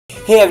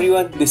Hey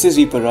everyone, this is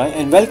ReaperRoy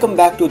and welcome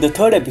back to the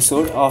third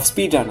episode of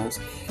SpeedRunners.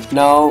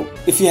 Now,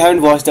 if you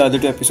haven't watched the other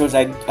two episodes,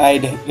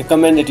 I'd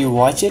recommend that you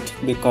watch it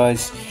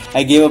because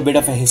I gave a bit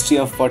of a history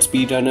of what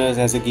SpeedRunners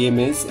as a game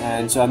is,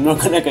 and so I'm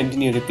not gonna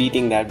continue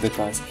repeating that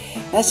because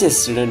that's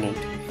just redundant.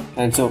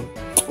 And so,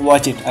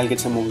 watch it, I'll get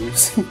some more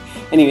views.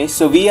 Anyway,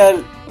 so we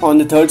are on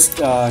the third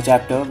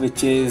chapter,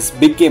 which is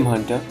Big Game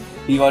Hunter.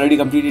 We've already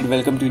completed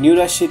Welcome to New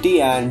Rush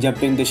City and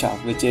Jumping the Shark,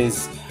 which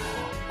is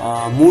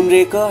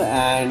Moonraker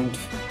and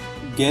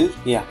Gil,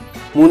 yeah,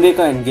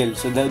 Moonraker and Gil.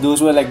 So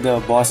those were like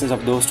the bosses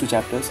of those two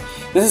chapters.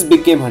 This is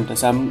Big Game Hunter.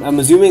 So I'm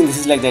assuming this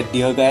is like that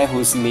deer guy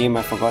whose name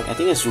I forgot. I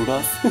think it's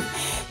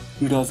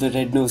Rudolph. Rudolph the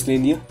red-nosed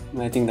reindeer.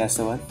 I think that's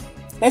the one.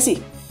 Let's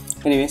see.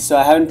 Anyway, so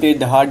I haven't played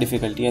the hard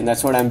difficulty, and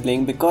that's what I'm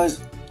playing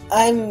because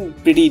I'm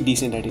pretty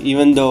decent at it.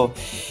 Even though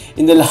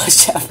in the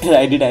last chapter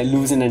I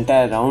lose an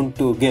entire round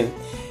to Gil,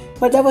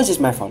 but that was just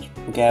my fault.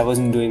 Okay, I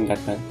wasn't doing that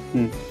well.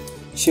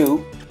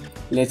 So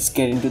let's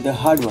get into the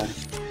hard one.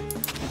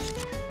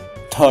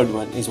 Third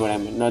one is what I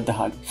meant, not the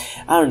hard.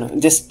 I don't know.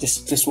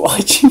 Just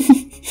watch.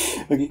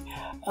 Okay.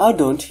 Oh,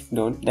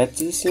 don't. That's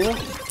just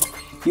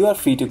you are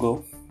free to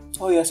go.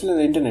 Oh, you're still on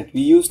the internet.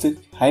 We used the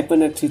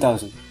HyperNet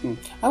 3000.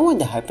 I want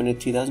the HyperNet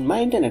 3000.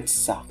 My internet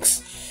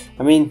sucks.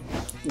 I mean,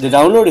 the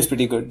download is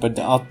pretty good, but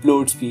the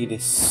upload speed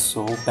is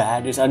so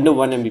bad. It's under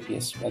 1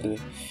 Mbps, by the way.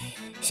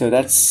 So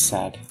that's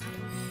sad.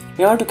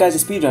 In order to catch a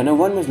speedrunner,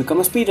 one must become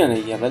a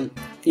speedrunner. Yeah, well,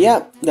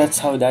 yeah, that's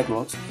how that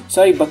works.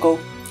 Sorry, bucko,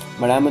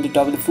 but I'm at the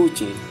top of the food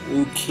chain.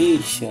 Okay,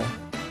 sure.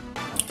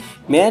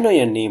 May I know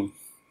your name?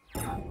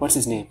 What's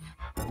his name?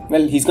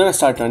 Well, he's gonna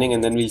start running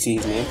and then we'll see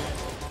his name.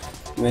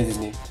 Where's his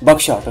name?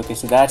 Buckshot. Okay,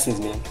 so that's his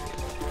name.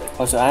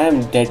 Also, I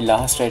am dead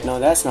last right now.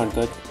 That's not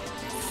good.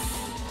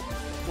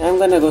 I'm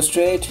gonna go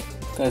straight,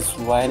 because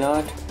why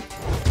not?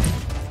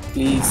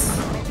 Please.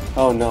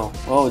 Oh no.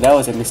 Oh, that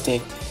was a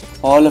mistake.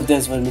 All of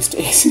this were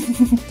mistakes.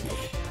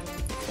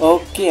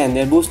 Okay, and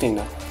they're boosting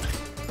now.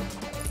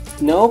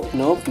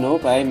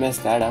 Nope. I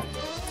messed that up.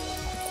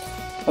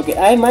 Okay,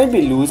 I might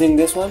be losing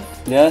this one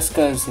just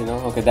because,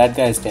 okay, that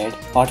guy is dead.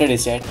 Hothead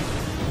is dead.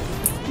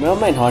 Never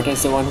mind, Hothead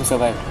is the one who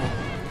survived.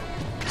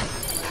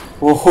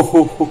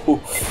 Oh,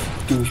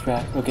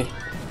 douchebag. Okay.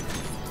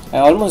 I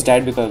almost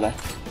died because of that.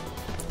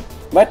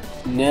 But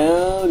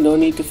no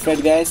need to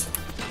fret, guys.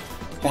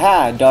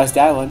 Haha, dodged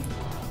that one.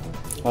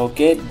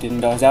 Okay,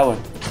 didn't dodge that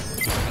one.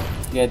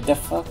 Get the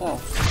fuck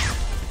out.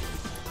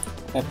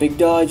 Epic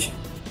dodge.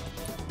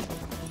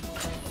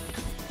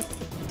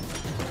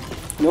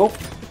 Nope.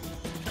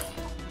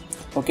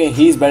 Okay,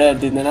 he's better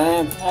at this than I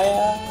am.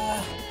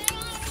 Hiya.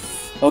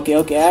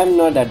 Okay, I'm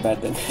not that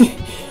bad then.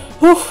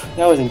 Whew,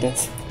 that was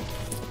intense.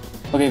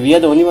 Okay, we are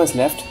the only ones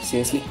left.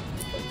 Seriously.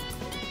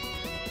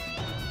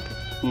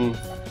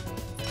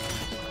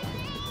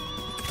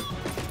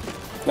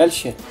 Well,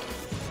 shit.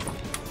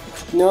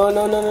 No.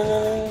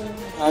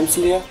 I'm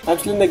still here. I'm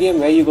still in the game.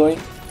 Where are you going?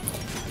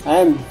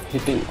 I'm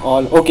hitting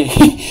all. Okay,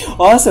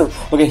 awesome.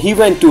 Okay, he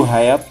went too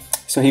high up,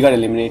 so he got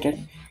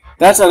eliminated.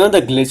 That's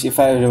another glitch if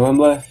I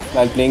remember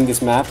while playing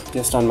this map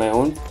just on my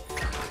own.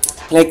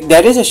 Like,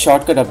 there is a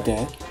shortcut up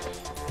there,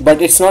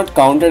 but it's not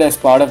counted as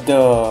part of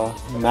the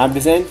map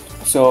design.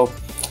 So,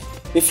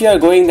 if you are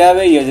going that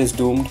way, you're just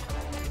doomed.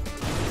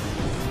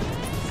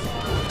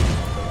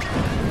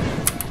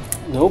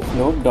 Nope,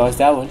 dodge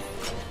that one.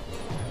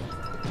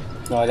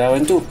 Dodge that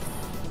one too.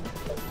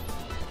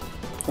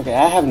 Okay,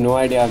 I have no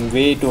idea. I'm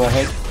way too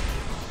ahead.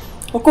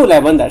 Oh, cool, I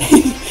won that.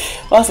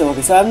 Awesome.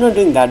 Okay, so I'm not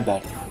doing that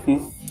bad.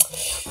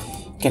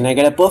 Can I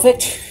get a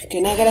perfect?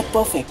 Can I get a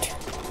perfect?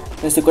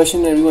 That's the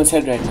question everyone's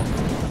head right now.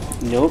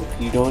 Nope,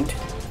 you don't.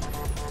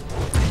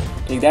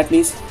 Take that,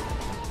 please.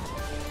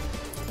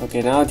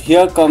 Okay, now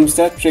here comes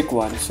the trick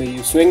one. So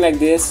you swing like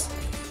this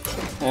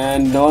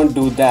and don't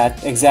do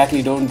that.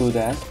 Exactly, don't do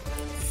that.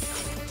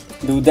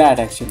 Do that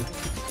actually.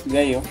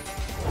 There you go.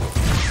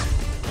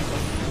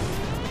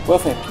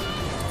 Perfect.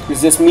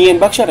 It's just me and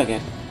Buckshot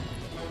again.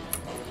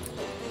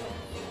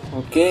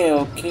 Okay.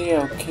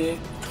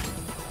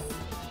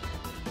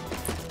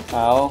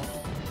 Ow.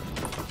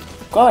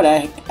 God,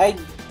 I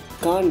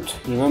can't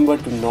remember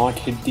to not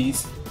hit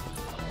these.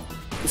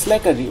 It's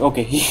like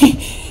okay,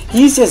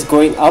 he's just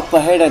going up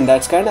ahead, and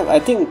that's kind of, I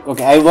think,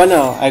 okay,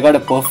 I got a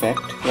perfect.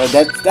 Yeah,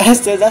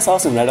 that's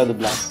awesome right out of the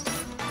block.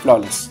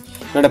 Flawless.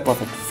 Not a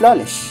perfect,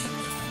 flawless.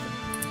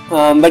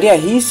 But yeah,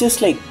 he's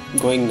just like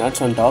going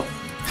nuts on top.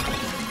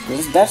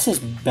 That's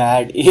just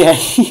bad. Yeah,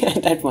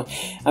 that one.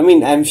 I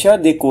mean, I'm sure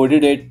they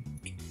coded it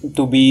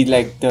to be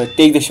like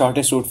take the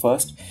shortest route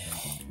first,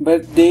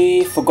 but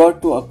they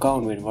forgot to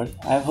account. Wait, what?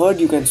 I've heard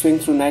you can swing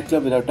through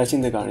nightclub without touching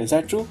the ground. Is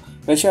that true?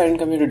 Well, sure, I didn't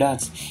come here to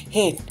dance.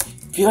 Hey,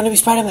 we're gonna be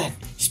Spider-Man.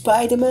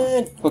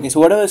 Spider-Man. Okay, so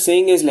what I was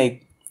saying is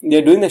like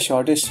they're doing the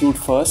shortest route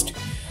first,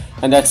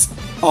 and that's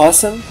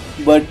awesome.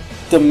 But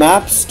the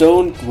maps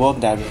don't work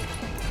that way.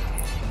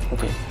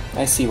 Okay,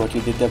 I see what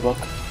you did there, Buck.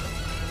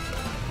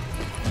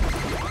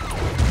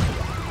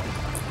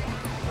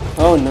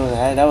 Oh no,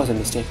 that was a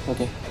mistake.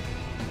 Okay.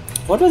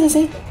 What was I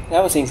saying?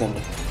 I was saying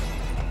something.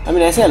 I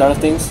mean, I say a lot of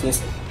things,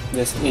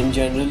 just in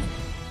general.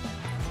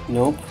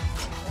 Nope.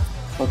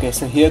 Okay,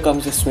 so here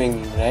comes the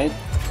swing, right?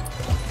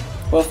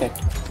 Perfect.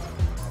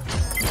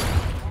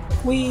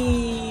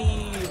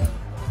 Whee!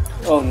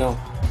 Oh no.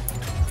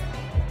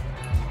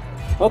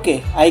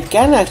 Okay, I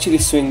can actually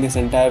swing this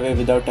entire way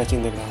without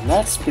touching the ground.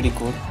 That's pretty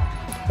cool.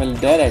 Well,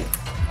 there I...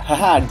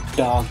 Haha,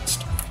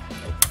 dodged.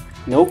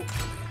 Nope.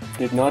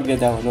 Did not get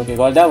that one. Okay,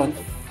 got that one.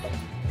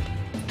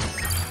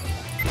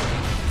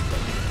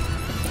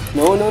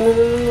 No.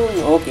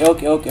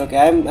 Okay.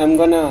 I'm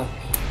gonna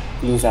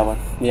lose that one.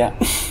 Yeah.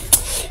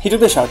 He took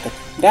the shortcut.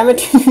 Damn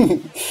it.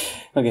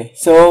 Okay,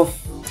 so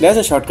there's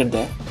a shortcut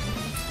there.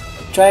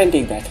 Try and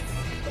take that.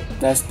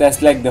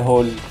 That's like the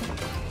whole...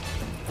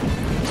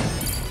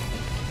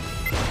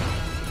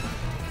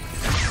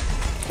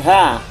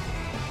 Ha!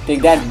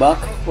 Take that, buck.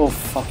 Oh,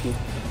 fuck you.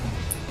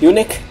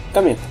 Eunuch,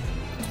 come here.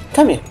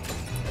 Come here.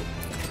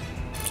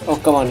 Oh,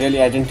 come on,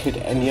 really? I didn't hit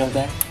any of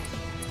that.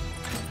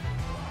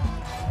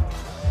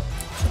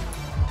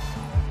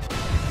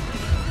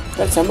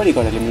 Well, somebody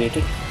got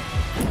eliminated.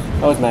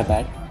 That was my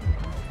bad.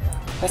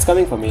 That's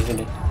coming for me, isn't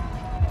it?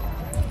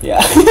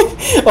 Yeah.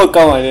 Oh,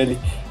 come on, really?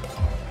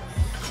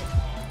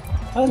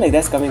 I was like,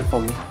 that's coming for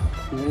me.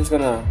 I'm just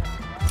gonna...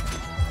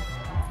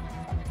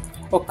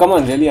 Oh, come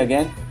on, really?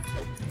 Again?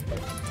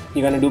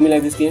 You gonna do me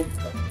like this game?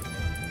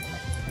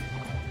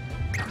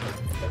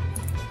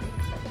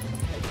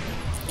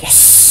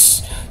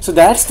 Yes! So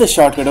that's the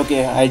shortcut.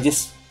 Okay, I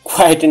just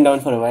quietened down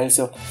for a while.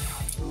 So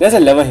there's a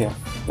lever here.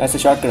 That's the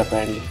shortcut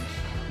apparently.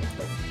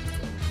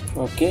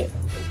 Okay.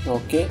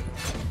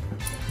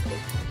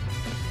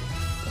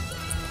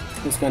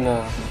 Just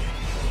gonna...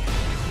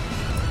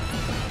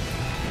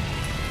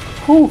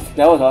 Whew,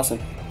 that was awesome.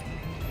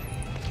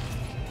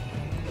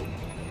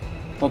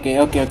 Okay,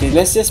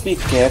 let's just be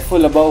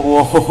careful about...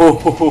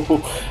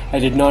 Whoa, I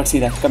did not see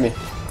that. Come here.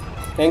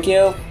 Thank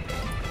you.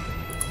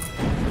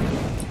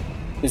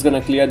 He's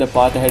gonna clear the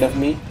path ahead of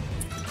me.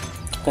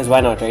 Because why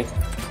not, right?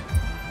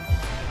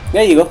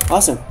 There you go.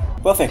 Awesome.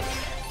 Perfect.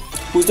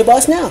 Who's the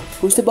boss now?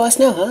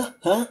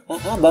 Huh?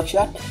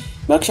 Buckshot?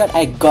 Buckshot?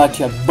 I got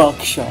your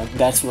buckshot.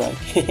 That's right.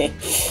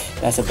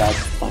 That's a bad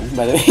pun,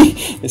 by the way.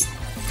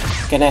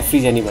 Can I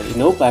freeze anybody?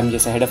 Nope, I'm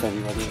just ahead of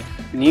everybody.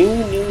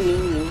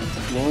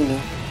 No.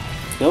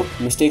 Nope,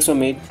 mistakes were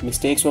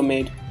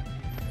made.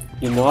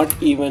 You're not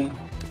even...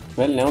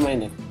 Well, never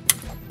mind it.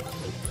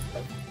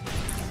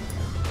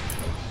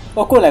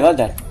 Oh cool, I got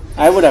that.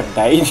 I would have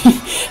died.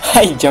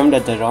 I jumped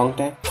at the wrong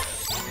time.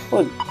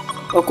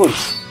 Oh cool.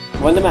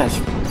 Won the match.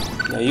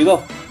 There you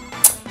go.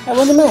 I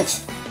won the match.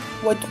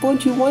 What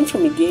don't you want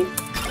from me, game?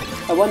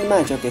 I won the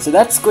match. Okay, so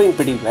that's going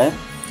pretty well.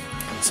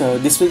 So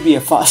this will be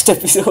a fast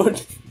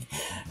episode.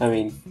 I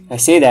mean, I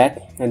say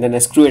that and then I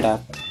screw it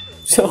up.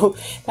 So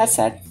that's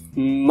sad.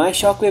 My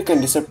shockwave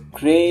can disrupt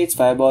crates,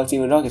 fireballs,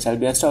 even rockets. I'll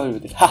be unstoppable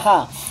with it.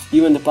 Haha!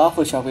 Even the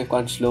powerful shockwave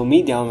can't slow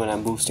me down when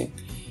I'm boosting.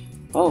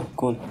 Oh,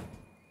 cool.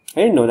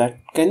 I didn't know that.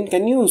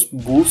 Can you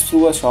boost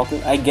through a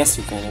shockwave? I guess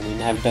you can. I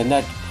mean, I've done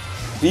that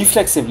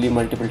reflexively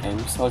multiple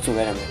times. Also,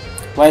 where am I?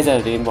 Why is there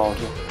a rainbow out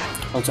here?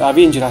 Also, are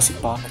we in Jurassic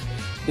Park?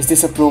 Is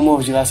this a promo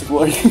of Jurassic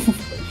World?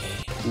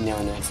 No,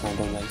 it's not.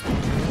 Don't like it.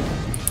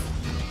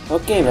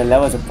 Okay, well, that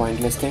was a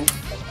pointless thing.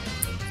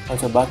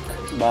 Also, Buck.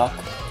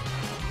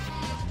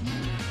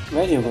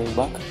 Where are you going,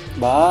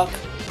 Buck?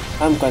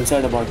 I'm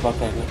concerned about Buck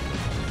right now.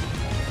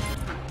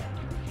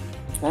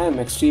 I am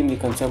extremely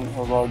concerned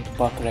about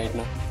Buck right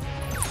now.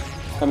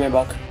 Come here,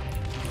 Buck.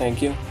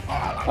 Thank you.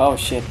 Oh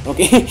shit.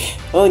 Okay.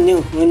 Oh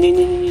no.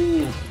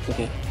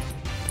 Okay.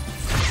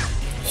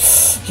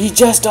 He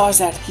just dodged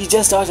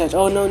that.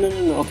 Oh no.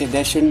 Okay,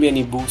 there shouldn't be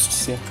any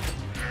boosts here.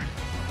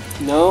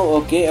 No.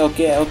 Okay.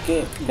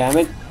 Damn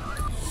it.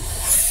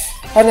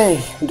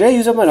 Did I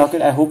use up my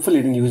rocket? I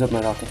hopefully didn't use up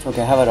my rocket.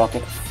 Okay, I have a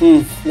rocket.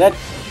 That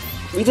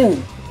we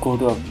didn't go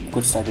to a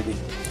good strategy.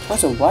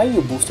 Also, why are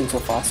you boosting so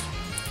fast?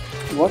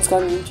 What's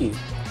gotten into you?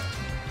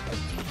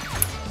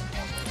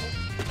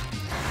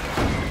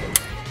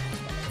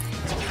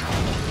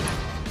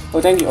 Oh,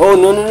 thank you. Oh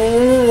no,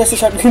 that's a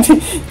shot.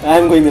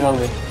 I'm going the wrong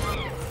way.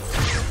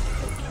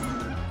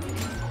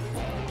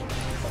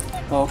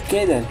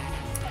 Okay then.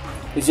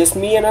 It's just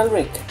me and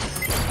Ulrich.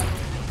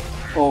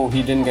 Oh,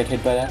 he didn't get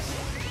hit by that.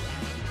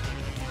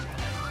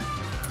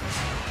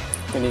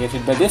 Can he get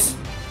hit by this?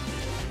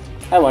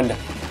 I wonder.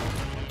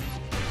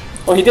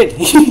 Oh, he did.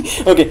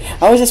 Okay,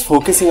 I was just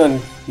focusing on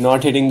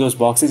not hitting those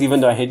boxes,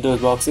 even though I hit those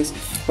boxes.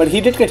 But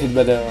he did get hit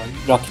by the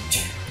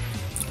rocket.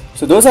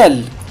 So those are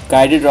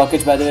guided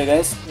rockets, by the way,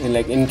 guys.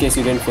 Like, in case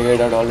you didn't figure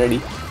it out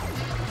already.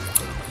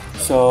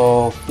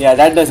 So yeah,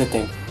 that does a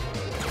thing.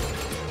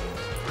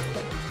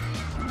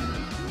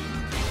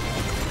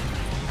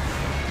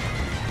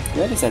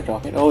 Where is that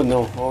rocket? Oh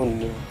no.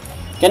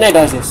 Can I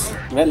dodge this?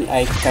 Well,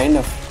 I kind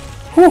of.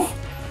 Whew.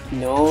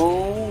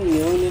 No.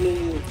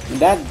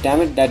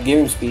 Damn it, that gave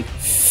him speed.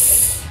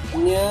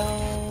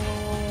 No,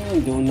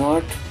 do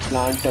not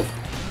plant a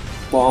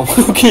bomb.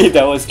 Okay,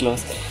 that was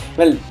close.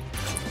 Well,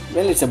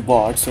 it's a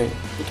bot, so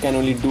it can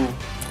only do.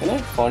 Can I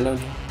fall down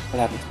here? What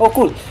happens? Oh,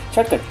 cool.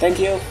 Shortcut. Thank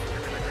you.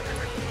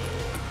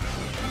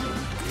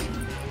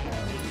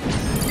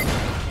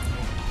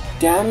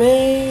 Damn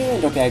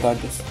it! Okay, I got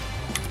this.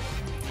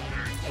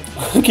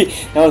 Okay,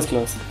 that was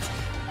close.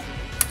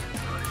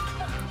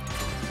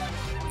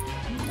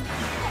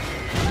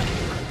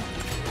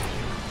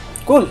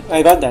 Cool,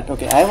 I got that.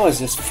 Okay, I was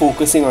just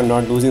focusing on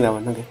not losing that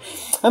one. Okay,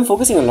 I'm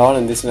focusing a lot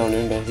on this round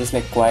and just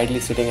like quietly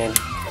sitting and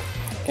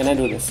can I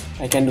do this?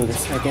 I can do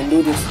this. I can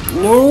do this.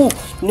 No,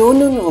 no,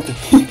 no, no.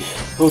 Okay,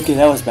 okay,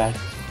 that was bad.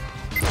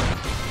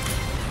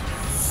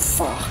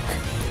 Fuck.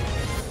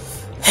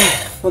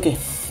 Okay,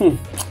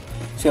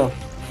 sure.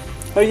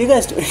 How are you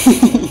guys doing?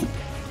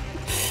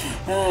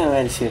 Ah,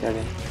 well, shit.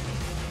 Okay.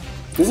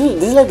 This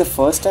is like the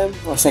first time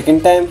or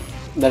second time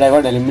that I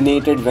got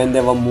eliminated when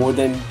there were more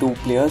than 2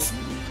 players.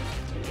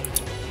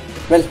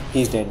 Well,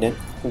 he's dead then.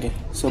 Okay,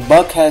 so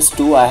Buck has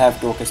 2, I have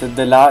 2. Okay, so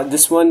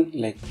this one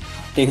like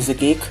takes the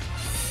cake.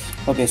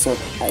 Okay, so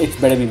it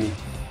better be me.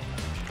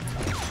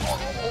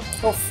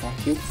 Oh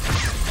fuck you!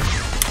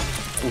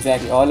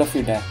 Exactly, all of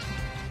you die.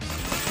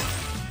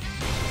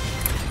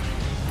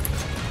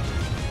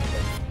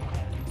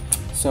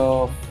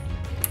 So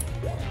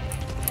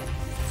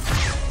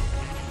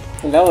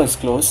that was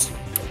close,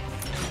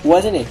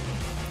 wasn't it?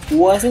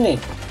 Wasn't it?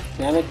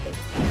 Damn it!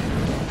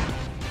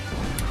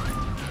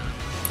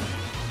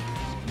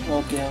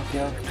 Okay,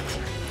 okay, okay.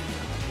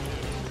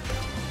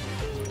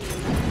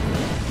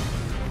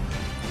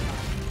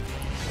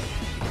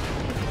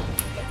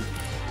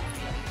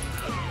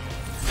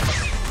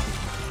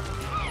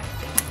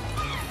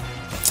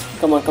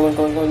 Come on, come on,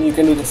 come on, come on, you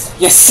can do this.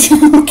 Yes!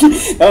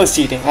 Okay, that was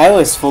cheating. I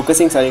was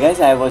focusing, sorry guys,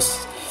 I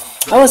was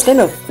kind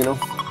of, you know,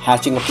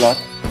 hatching a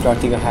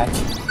plotting a hatch.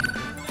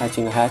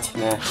 Hatching a hatch,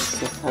 nah,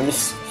 I'm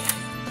just,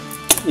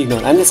 ignore,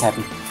 I'm just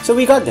happy. So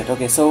we got that,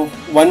 okay, so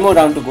one more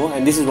round to go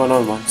and this is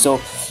 1-on-1. So,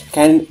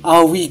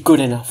 are we good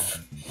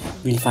enough?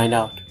 We'll find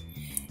out.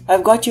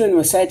 I've got you on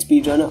my side,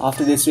 speedrunner.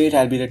 After this raid,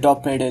 I'll be the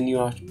top predator and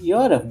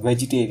you're a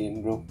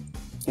vegetarian, bro.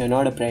 You're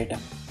not a predator.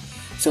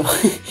 So,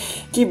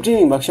 keep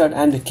dreaming, Buckshot.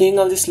 I'm the king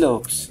of the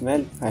slopes.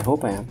 Well, I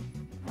hope I am.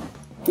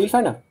 We'll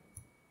find out.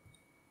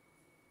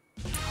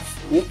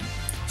 Yeah.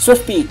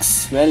 Swift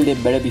peaks. Well, they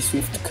better be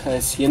swift,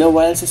 cause you know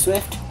what else is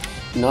swift?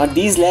 Not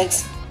these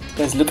legs.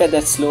 Cause look at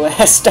that slow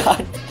ass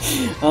start.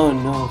 Oh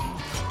no.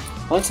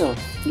 Also,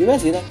 do you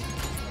guys hear that?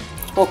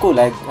 Oh cool,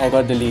 I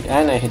got the lead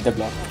and I hit the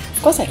block.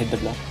 Of course I hit the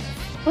block.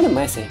 What am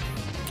I saying?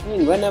 I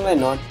mean, when am I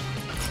not?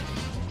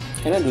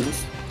 Can I do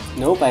this?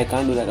 Nope, I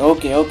can't do that.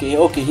 Okay, okay,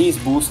 okay, he's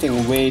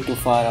boosting way too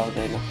far out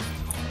right now.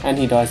 And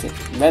he does it.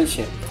 Well,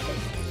 shit.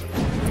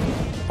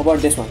 How about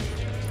this one?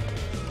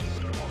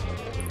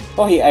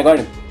 Oh, I got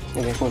him.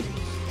 Okay, cool.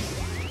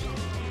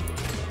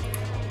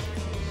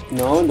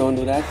 No, don't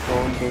do that.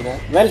 Don't do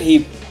that. Well,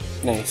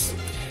 nice.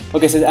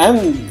 Okay, so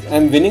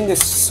I'm winning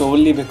this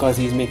solely because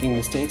he's making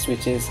mistakes,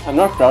 which is, I'm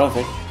not proud of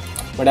it,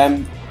 but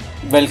I'm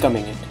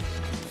welcoming it.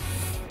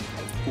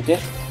 Okay.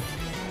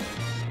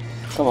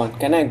 Come on,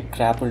 can I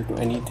grapple to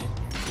anything?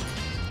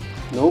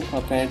 Nope,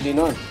 apparently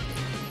not.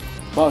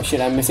 Wow,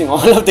 shit, I'm missing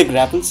all of the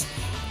grapples.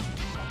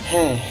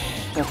 Hey,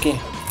 okay.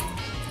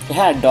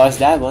 Yeah, I dodged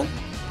that one.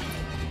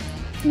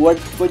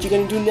 What you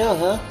gonna do now,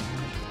 huh?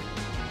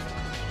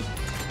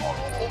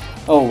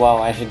 Oh wow,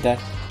 I hit that.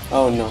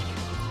 Oh no.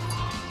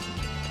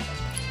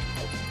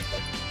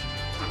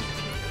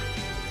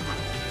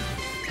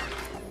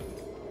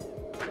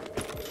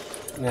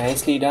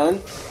 Nicely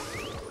done.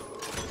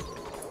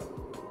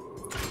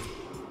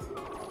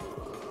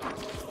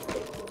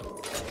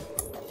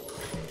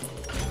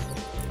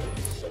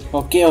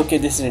 Okay, okay,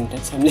 this is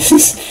intense. I'm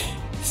just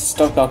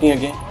stop talking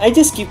again. I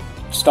just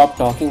stop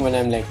talking when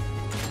I'm like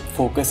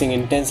focusing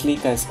intensely,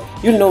 because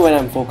you'll know when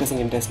I'm focusing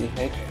intensely,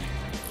 right?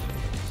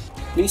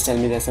 Please tell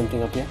me there's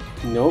something up here.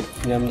 Nope,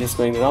 I'm just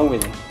going wrong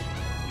with it.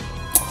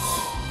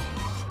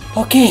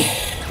 Okay,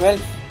 well,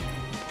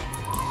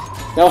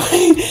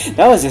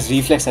 that was just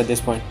reflex at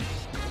this point.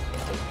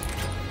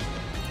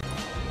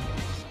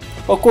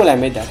 Oh cool, I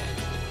made that.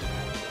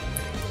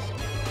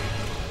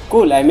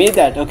 Cool, I made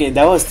that. Okay,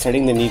 that was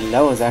threading the needle. That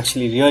was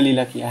actually really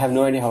lucky. I have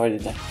no idea how I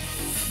did that.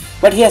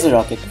 But he has a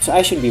rocket, so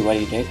I should be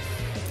worried, right?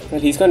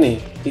 But he's gonna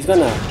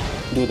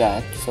do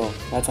that, so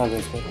that's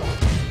always good.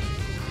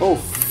 Oh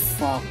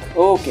fuck.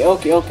 Okay,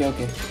 okay, okay,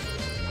 okay.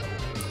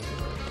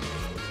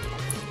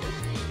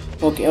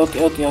 Okay,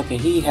 okay, okay, okay.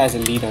 He has a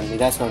lead on me.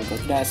 That's not good.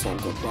 That's not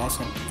good. That's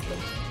not good.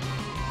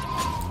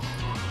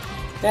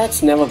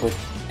 That's never good.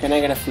 Can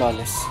I get a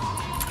flawless?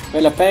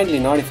 Well, apparently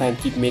not if I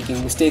keep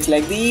making mistakes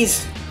like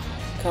these.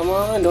 Come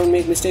on, don't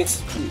make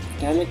mistakes.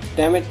 Damn it,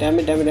 damn it, damn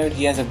it, damn it, damn it.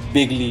 He has a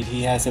big lead.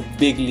 He has a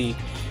big lead.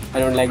 I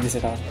don't like this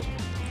at all.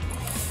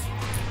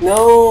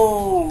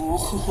 No!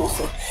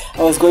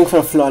 I was going for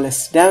a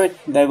flawless. Damn it,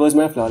 there goes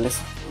my flawless.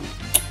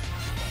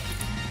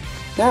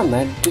 Damn,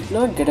 I did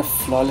not get a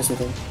flawless with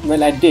him.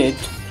 Well, I did.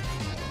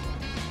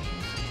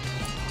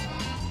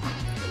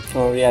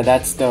 Oh yeah,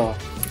 that's the...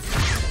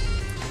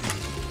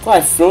 Oh,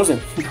 I froze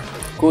him.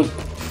 Cool.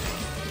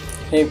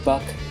 Hey,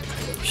 Buck.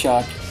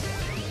 Shot.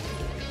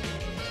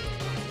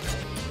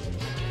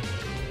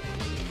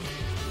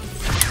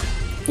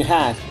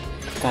 Yeah,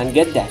 can't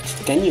get that.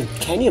 Can you?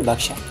 Can you,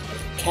 Buckshot?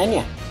 Can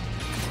ya?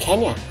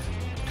 Kenya.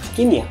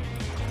 Kenya.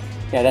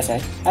 Yeah, that's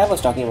right. I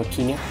was talking about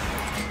Kenya.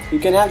 You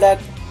can have that.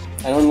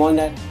 I don't want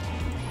that.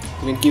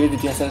 You can keep it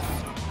with yourself.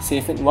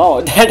 Safe and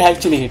wow, that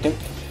actually hit him.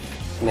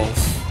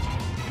 Nice.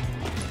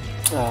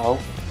 Ow.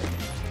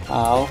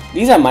 Ow.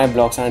 These are my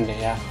blocks, aren't they?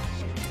 Yeah.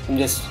 I'm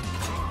just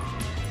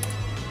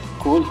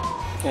cool.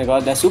 I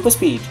got that super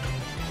speed.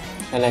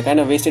 And I kind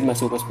of wasted my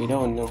super speed.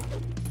 Oh no.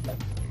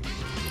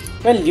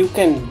 Well, you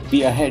can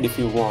be ahead if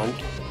you want.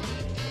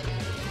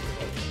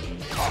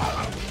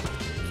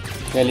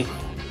 Really?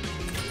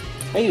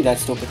 Are you that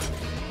stupid?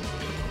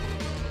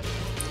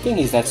 I think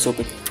he's that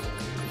stupid.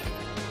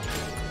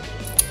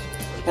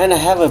 And I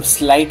have a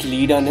slight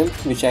lead on him,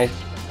 which I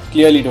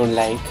clearly don't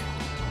like.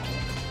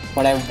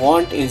 What I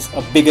want is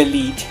a bigger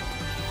lead.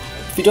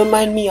 If you don't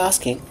mind me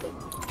asking,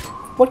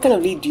 what kind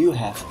of lead do you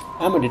have?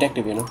 I'm a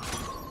detective, you know.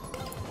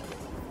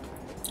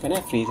 Can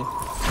I freeze him?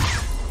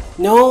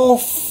 No!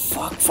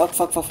 Fuck.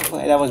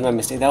 That was my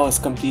mistake. That was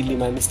completely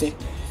my mistake.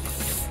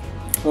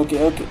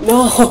 Okay.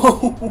 No!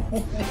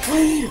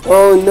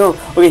 Oh no!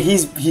 Okay,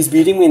 he's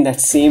beating me in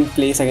that same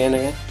place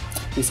again.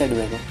 He said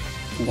where?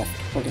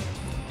 Left. Okay.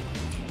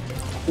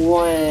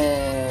 Wow.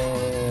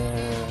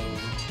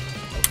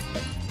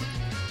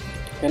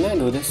 Can I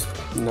do this?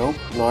 No,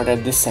 not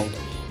at this side.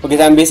 Okay,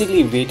 so I'm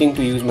basically waiting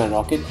to use my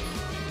rocket,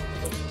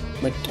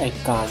 but I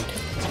can't.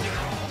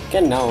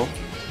 Can now.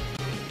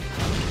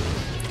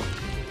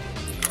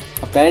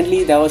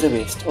 Apparently that was a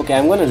waste. Okay,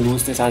 I'm gonna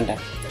lose this, aren't I?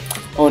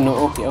 Oh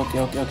no, okay,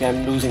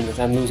 I'm losing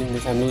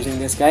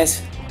this,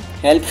 guys.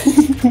 Help.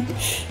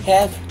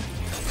 Help.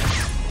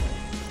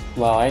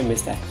 Wow, I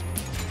missed that.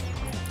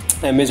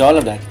 I missed all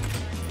of that.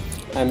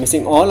 I'm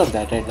missing all of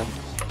that right now.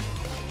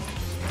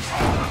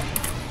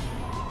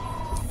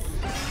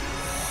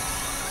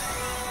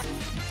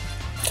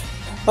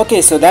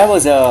 Okay, so that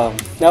was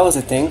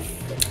a thing.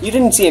 You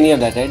didn't see any of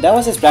that, right? That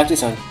was his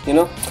practice on, you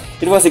know.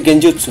 It was a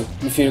genjutsu,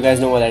 if you guys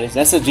know what that is.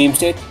 That's a dream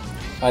state.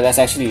 That's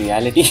actually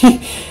reality.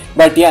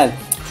 But yeah,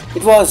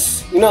 it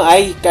was, you know,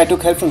 I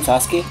took help from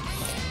Sasuke,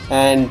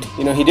 and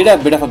you know, he did a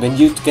bit of a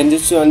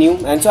genjutsu on you,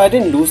 and so I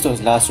didn't lose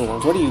those last 2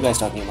 rounds. What are you guys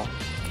talking about?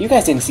 You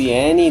guys didn't see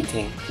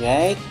anything,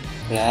 right?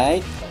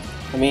 I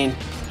mean,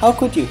 how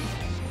could you?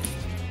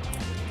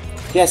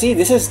 Yeah, see,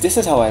 this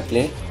is how I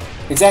play.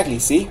 Exactly,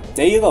 see?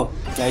 There you go.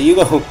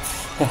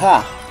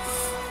 Haha.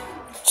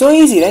 So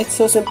easy, right?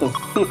 So simple.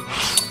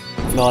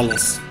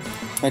 Flawless.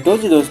 I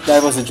told you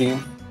that was a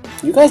dream.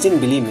 You guys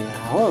didn't believe me.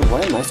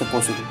 What am I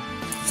supposed to do?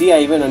 See, I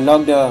even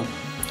unlocked the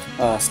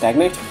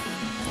Stagnite.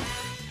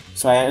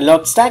 So I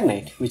unlocked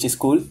Stagnite, which is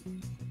cool.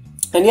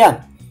 And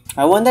yeah,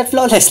 I won that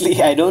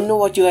flawlessly. I don't know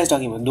what you guys are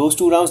talking about. Those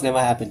 2 rounds never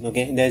happened,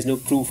 okay? There's no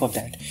proof of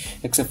that.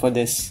 Except for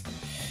this.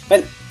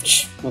 Well,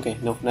 shh. Okay,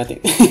 no, nothing.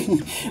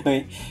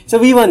 Okay, so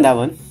we won that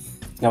one.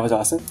 That was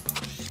awesome.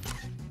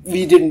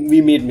 We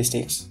made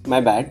mistakes. My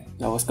bad.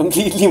 That was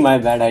completely my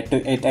bad.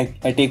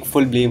 I take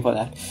full blame for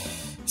that.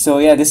 So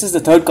yeah, this is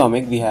the 3rd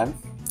comic we have.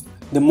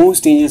 The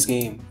most dangerous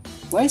game.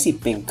 Why is he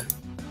pink?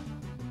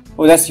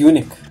 Oh, that's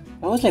unique.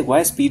 I was like, why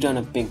is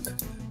SpeedRunner pink?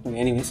 Okay,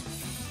 anyways.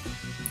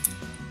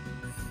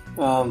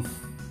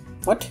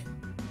 What?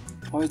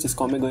 How is this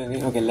comic going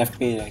again? Okay, left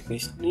page, right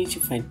page. Need to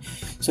find.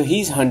 So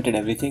he's hunted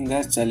everything.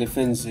 That's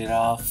elephant,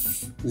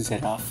 giraffe.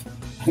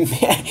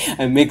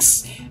 I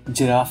mix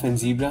giraffe and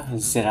zebra.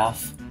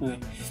 Giraffe. Okay.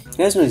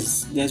 There's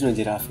no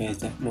giraffe here, is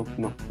there?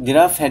 No.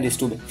 Giraffe head is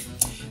too big.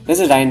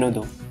 There's a rhino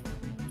though.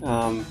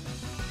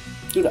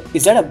 Dude,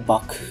 is that a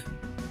buck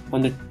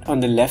on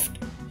the left?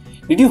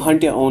 Did you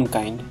hunt your own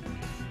kind?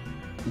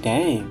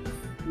 Damn,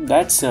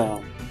 that's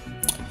a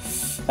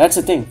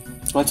thing.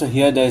 Also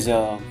here there's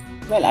a.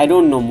 Well, I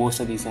don't know most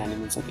of these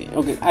animals.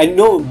 Okay, I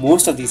know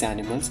most of these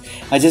animals.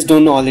 I just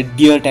don't know all the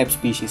deer type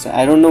species.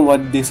 I don't know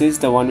what this is.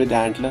 The one with the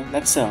antler.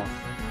 That's a.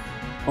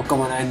 Oh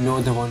come on! I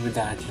know the one with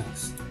the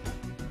antlers.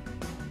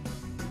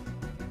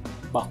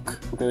 Buck.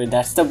 Okay, wait,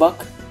 that's the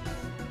buck.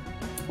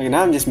 Okay,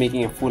 now I'm just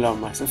making a fool out of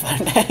myself,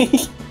 aren't I?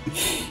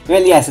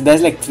 Well, yeah. So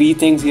there's like 3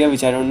 things here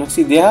which I don't know.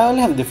 See, they all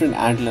have different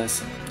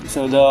antlers.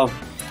 So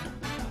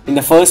in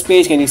the first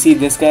page, can you see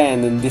this guy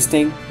and then this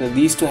thing? So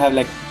these 2 have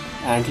like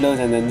antlers,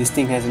 and then this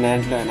thing has an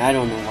antler, and I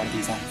don't know what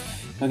these are.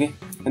 Okay,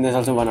 and there's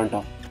also one on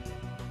top.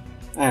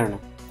 I don't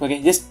know.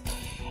 Okay,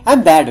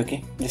 I'm bad.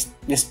 Okay, just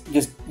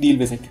deal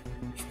with it.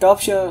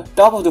 Top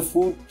of the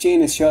food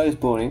chain is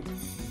boring.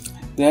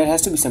 There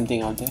has to be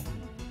something out there.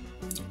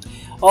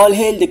 All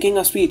hail the king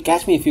of speed.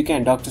 Catch me if you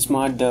can. Dr.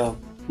 Smart, the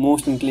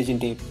most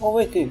intelligent ape. Oh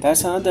wait,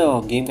 that's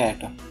another game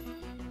character.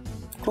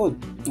 Cool.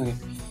 Okay.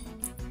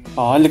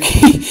 Oh look!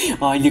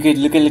 Oh look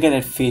at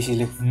that face. He's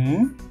like,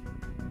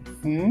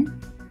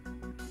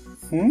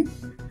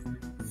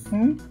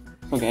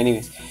 Okay,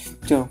 anyways,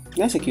 so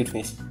that's a cute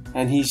face,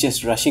 and he's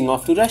just rushing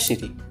off to Rush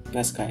City.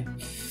 That's kind.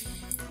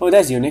 Oh,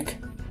 that's unique.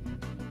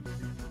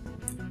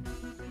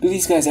 Do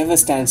these guys ever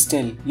stand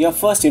still? Your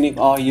first unique.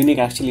 Oh, unique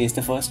actually is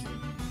the first.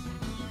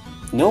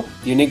 Nope,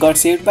 unique got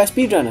saved by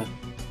SpeedRunner.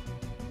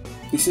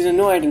 This is a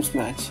no items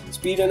match.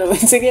 SpeedRunner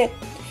wins again.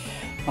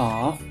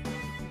 Ah,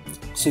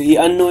 so he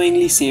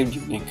unknowingly saved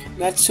unique.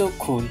 That's so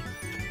cool.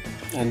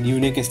 and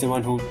Unique is the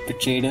one who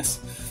betrayed us.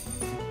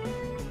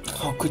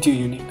 How could you,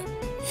 Unique?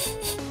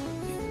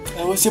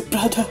 I was your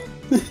brother.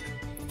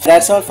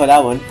 That's all for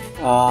that one.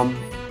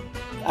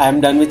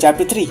 I'm done with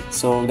chapter 3,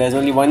 so there's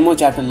only one more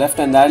chapter left,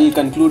 and that will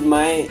conclude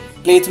my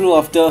playthrough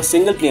of the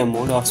single player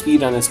mode of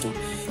SpeedRunners 2.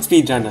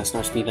 SpeedRunners,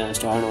 not SpeedRunners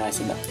 2, I don't know why I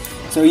said that.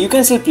 So you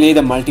can still play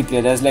the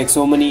multiplayer, there's like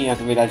so many.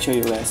 Wait, I'll show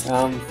you guys.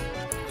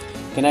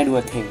 Can I do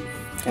a thing?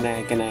 Okay,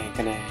 I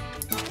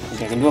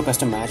can do a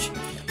custom match.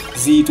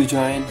 Z to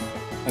join.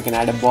 I can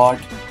add a bot.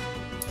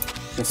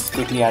 Just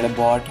quickly add a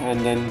bot, and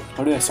then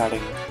how do I start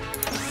again?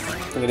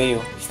 Okay, there you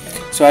go.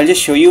 So I'll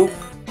just show you.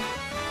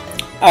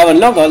 I've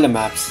unlocked all the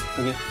maps.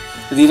 Okay,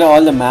 so these are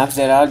all the maps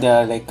there are. There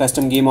are like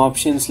custom game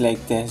options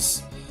like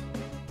this.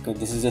 Okay,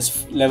 this is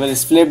just level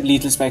is flipped,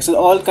 lethal spikes, so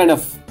all kind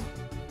of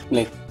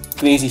like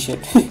crazy shit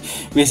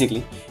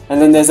basically.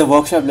 And then there's the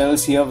workshop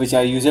levels here which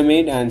are user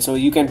made, and so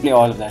you can play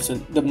all of that. So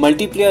the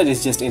multiplayer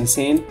is just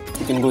insane.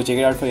 You can go check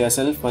it out for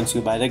yourself once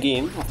you buy the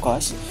game, of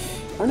course.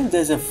 I don't know if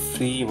there's a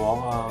free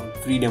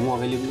demo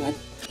available. I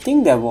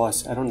think there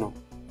was, I don't know.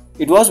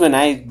 It was when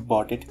I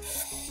bought it.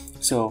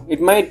 So it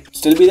might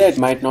still be there, it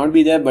might not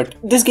be there, but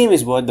this game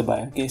is worth the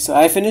buy. Okay, so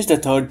I finished the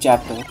 3rd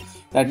chapter.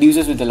 That leaves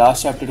us with the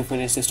last chapter to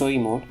finish the story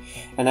mode,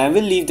 and I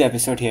will leave the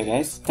episode here,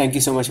 guys. Thank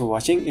you so much for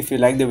watching. If you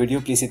liked the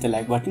video, please hit the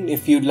like button.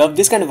 If you love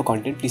this kind of a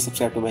content, please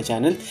subscribe to my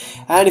channel,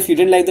 and if you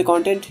didn't like the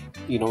content,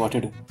 you know what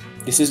to do.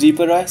 This is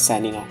ReaperRoy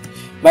signing out.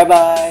 Bye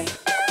bye.